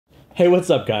Hey,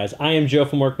 what's up guys? I am Joe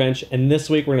from Workbench, and this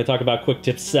week we're going to talk about Quick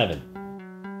Tip 7.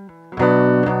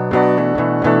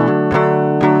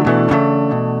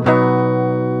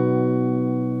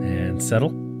 And settle.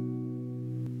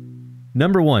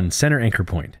 Number 1, center anchor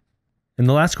point. In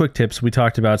the last Quick Tips, we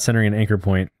talked about centering an anchor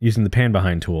point using the pan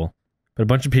behind tool. But a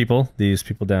bunch of people, these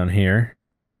people down here,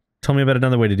 told me about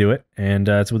another way to do it, and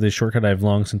it's with a shortcut I've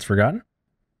long since forgotten.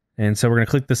 And so we're going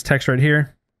to click this text right here,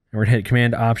 and we're going to hit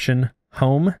Command Option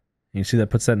Home. And you see that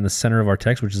puts that in the center of our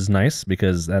text, which is nice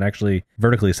because that actually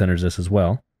vertically centers this as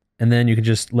well. And then you can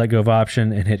just let go of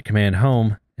Option and hit Command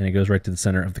Home, and it goes right to the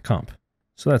center of the comp.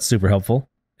 So that's super helpful.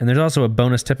 And there's also a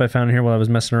bonus tip I found here while I was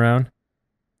messing around.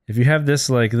 If you have this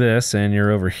like this and you're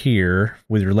over here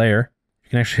with your layer, you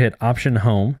can actually hit Option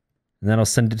Home, and that'll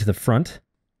send it to the front.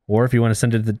 Or if you want to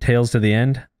send it the tails to the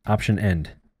end, Option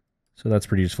End. So that's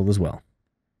pretty useful as well.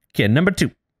 Okay, number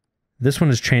 2. This one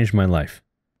has changed my life.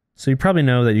 So you probably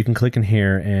know that you can click in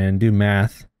here and do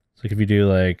math. So like if you do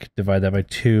like divide that by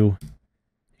 2, you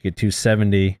get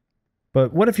 270.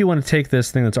 But what if you want to take this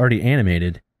thing that's already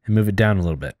animated and move it down a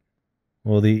little bit?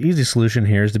 Well, the easy solution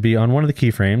here is to be on one of the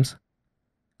keyframes,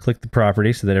 click the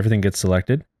property so that everything gets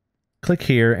selected, click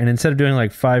here, and instead of doing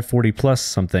like 540 plus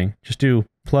something, just do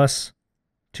plus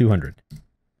 200. And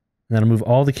that'll move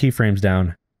all the keyframes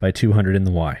down by 200 in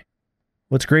the Y.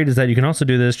 What's great is that you can also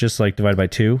do this just like divide by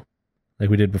 2, like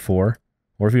we did before.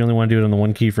 Or if you only want to do it on the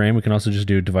one keyframe, we can also just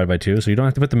do divide by 2, so you don't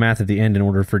have to put the math at the end in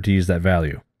order for it to use that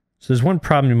value. So there's one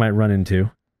problem you might run into,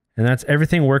 and that's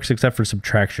everything works except for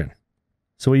subtraction.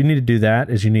 So what you need to do that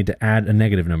is you need to add a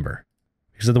negative number.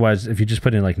 Because otherwise, if you just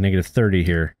put in like negative 30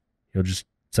 here, you'll just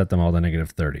set them all to negative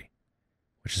 30,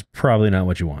 which is probably not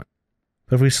what you want.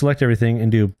 But if we select everything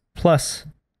and do plus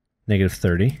negative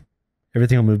 30,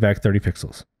 everything will move back 30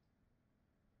 pixels.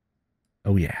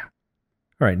 Oh yeah.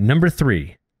 All right, number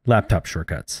 3, laptop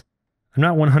shortcuts. I'm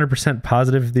not 100%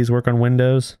 positive if these work on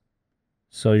Windows,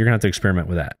 so you're gonna have to experiment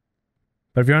with that.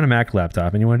 But if you're on a Mac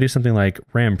laptop and you wanna do something like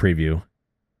RAM preview,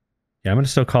 yeah, I'm gonna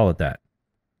still call it that.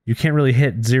 You can't really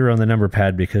hit 0 on the number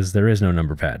pad because there is no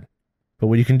number pad. But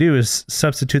what you can do is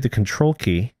substitute the control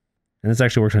key, and this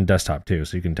actually works on desktop too,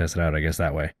 so you can test it out, I guess,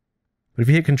 that way. But if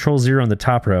you hit Control 0 on the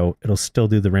top row, it'll still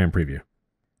do the RAM preview.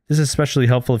 This is especially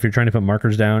helpful if you're trying to put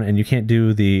markers down and you can't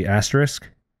do the asterisk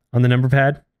on the number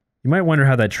pad. You might wonder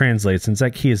how that translates since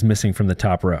that key is missing from the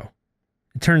top row.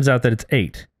 It turns out that it's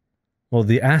 8. Well,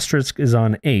 the asterisk is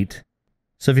on 8,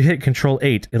 so if you hit Control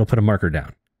 8, it'll put a marker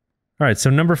down. All right, so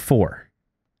number 4.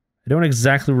 I don't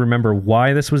exactly remember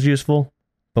why this was useful,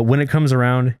 but when it comes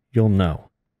around, you'll know.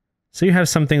 So you have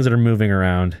some things that are moving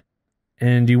around,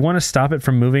 and you want to stop it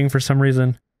from moving for some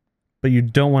reason, but you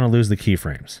don't want to lose the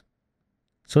keyframes.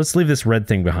 So let's leave this red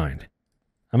thing behind.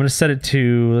 I'm going to set it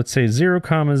to, let's say 0,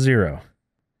 0.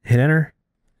 Hit enter.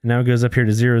 Now it goes up here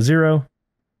to 0, 0.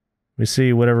 We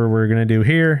see whatever we're going to do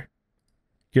here.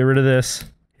 Get rid of this.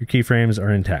 Your keyframes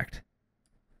are intact.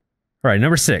 All right,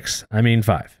 number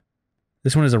 5.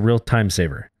 This one is a real time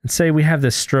saver. Let's say we have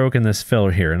this stroke and this fill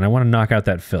here, and I want to knock out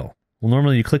that fill. Well,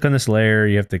 normally you click on this layer,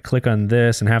 you have to click on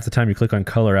this, and half the time you click on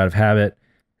color out of habit,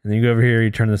 and then you go over here,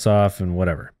 you turn this off, and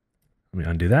whatever. Let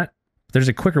me undo that. There's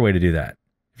a quicker way to do that.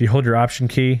 If you hold your Option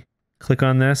key, click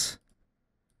on this,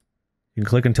 you can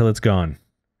click until it's gone, and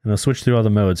it'll switch through all the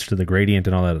modes to the gradient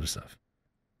and all that other stuff.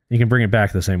 You can bring it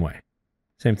back the same way.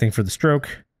 Same thing for the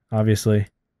stroke, obviously,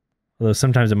 although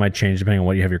sometimes it might change depending on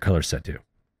what you have your color set to.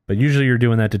 But usually you're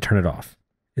doing that to turn it off.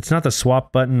 It's not the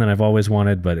swap button that I've always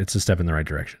wanted, but it's a step in the right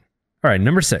direction. All right,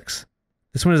 number 6.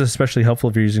 This one is especially helpful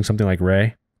if you're using something like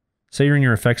Ray. Say you're in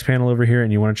your effects panel over here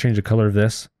and you want to change the color of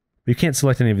this, but you can't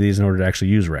select any of these in order to actually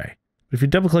use Ray. But if you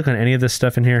double click on any of this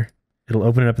stuff in here, it'll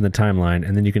open it up in the timeline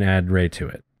and then you can add Ray to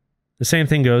it. The same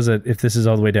thing goes that if this is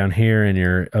all the way down here and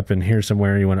you're up in here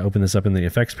somewhere and you want to open this up in the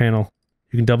effects panel,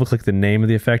 you can double click the name of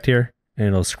the effect here and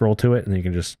it'll scroll to it and then you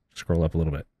can just scroll up a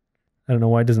little bit. I don't know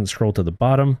why it doesn't scroll to the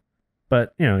bottom,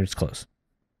 but you know, it's close.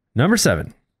 Number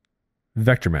 7,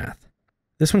 vector math.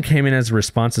 This one came in as a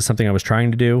response to something I was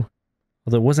trying to do,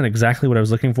 although it wasn't exactly what I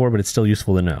was looking for, but it's still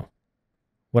useful to know.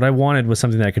 What I wanted was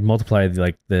something that I could multiply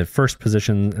like the first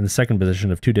position and the second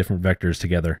position of 2 different vectors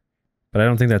together, but I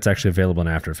don't think that's actually available in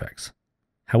After Effects.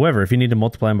 However, if you need to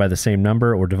multiply them by the same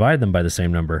number or divide them by the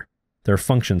same number, there are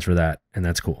functions for that, and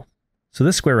that's cool. So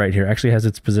this square right here actually has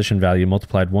its position value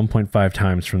multiplied 1.5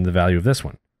 times from the value of this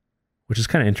one, which is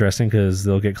kind of interesting because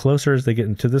they'll get closer as they get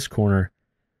into this corner,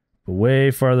 but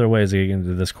way farther away as they get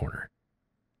into this corner.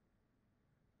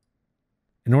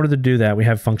 In order to do that, we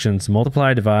have functions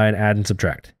multiply, divide, add, and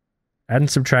subtract. Add and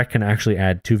subtract can actually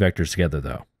add 2 vectors together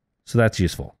though, so that's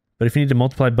useful. But if you need to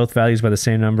multiply both values by the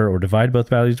same number or divide both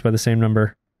values by the same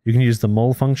number, You can use the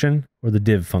mul function or the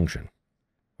div function.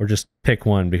 Or just pick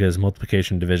one because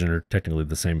multiplication and division are technically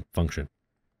the same function.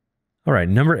 Alright,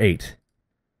 number 8.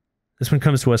 This one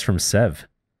comes to us from Sev.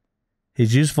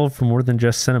 He's useful for more than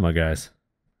just cinema, guys.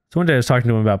 So one day I was talking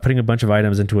to him about putting a bunch of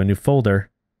items into a new folder,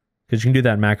 because you can do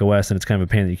that in Mac OS and it's kind of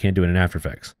a pain that you can't do it in After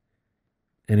Effects.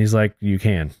 And he's like, you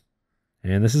can.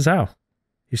 And this is how.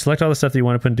 You select all the stuff that you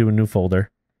want to put into a new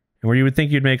folder, and where you would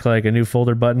think you'd make like a new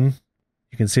folder button,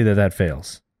 you can see that that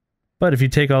fails. But if you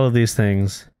take all of these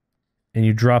things and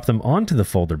you drop them onto the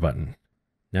folder button,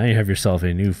 now you have yourself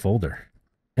a new folder.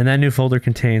 And that new folder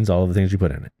contains all of the things you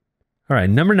put in it. Alright,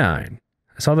 number 9.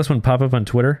 I saw this one pop up on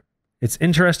Twitter. It's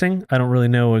interesting. I don't really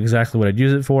know exactly what I'd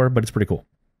use it for, but it's pretty cool.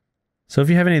 So if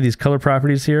you have any of these color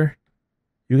properties here,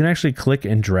 you can actually click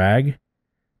and drag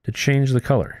to change the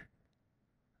color.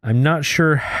 I'm not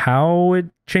sure how it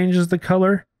changes the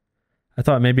color. I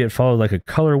thought maybe it followed like a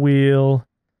color wheel,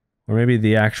 or maybe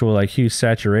the actual like hue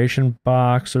saturation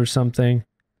box or something,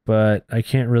 but I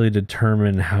can't really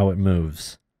determine how it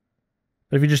moves.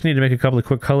 But if you just need to make a couple of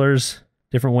quick colors,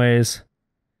 different ways,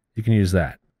 you can use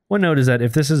that. One note is that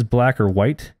if this is black or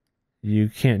white, you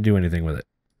can't do anything with it.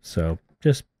 So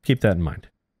just keep that in mind.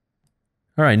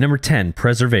 All right, number 10,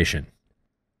 preservation.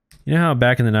 You know how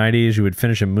back in the 90s you would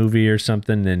finish a movie or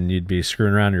something and you'd be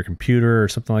screwing around your computer or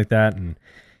something like that, and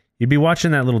you'd be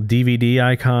watching that little DVD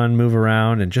icon move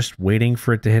around and just waiting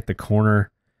for it to hit the corner,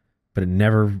 but it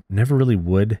never really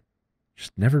would.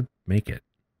 Just never make it.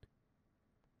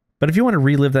 But if you want to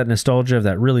relive that nostalgia of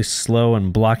that really slow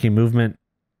and blocky movement,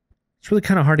 it's really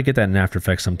kind of hard to get that in After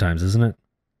Effects sometimes, isn't it?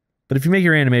 But if you make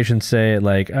your animation say at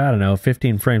like, I don't know,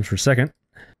 15 frames per second,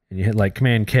 and you hit like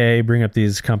Command K, bring up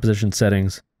these composition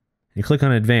settings, and you click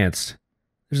on Advanced,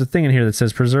 there's a thing in here that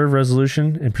says Preserve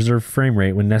Resolution and Preserve Frame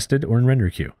Rate when nested or in render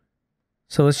queue.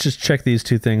 So let's just check these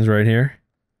two things right here.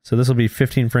 So this will be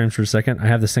 15 frames per second. I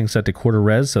have this thing set to quarter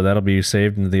res, so that'll be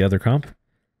saved into the other comp.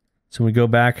 So when we go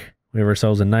back, we have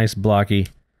ourselves a nice blocky,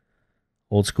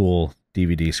 old school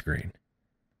DVD screen.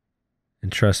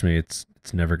 And trust me, it's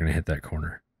never going to hit that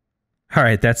corner. All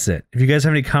right, that's it. If you guys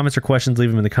have any comments or questions, leave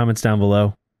them in the comments down below.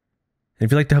 And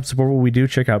if you'd like to help support what we do,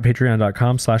 check out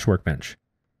patreon.com/workbench.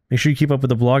 Make sure you keep up with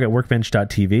the blog at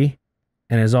workbench.tv.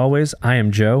 And as always, I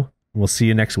am Joe, and we'll see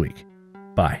you next week.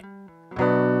 Bye.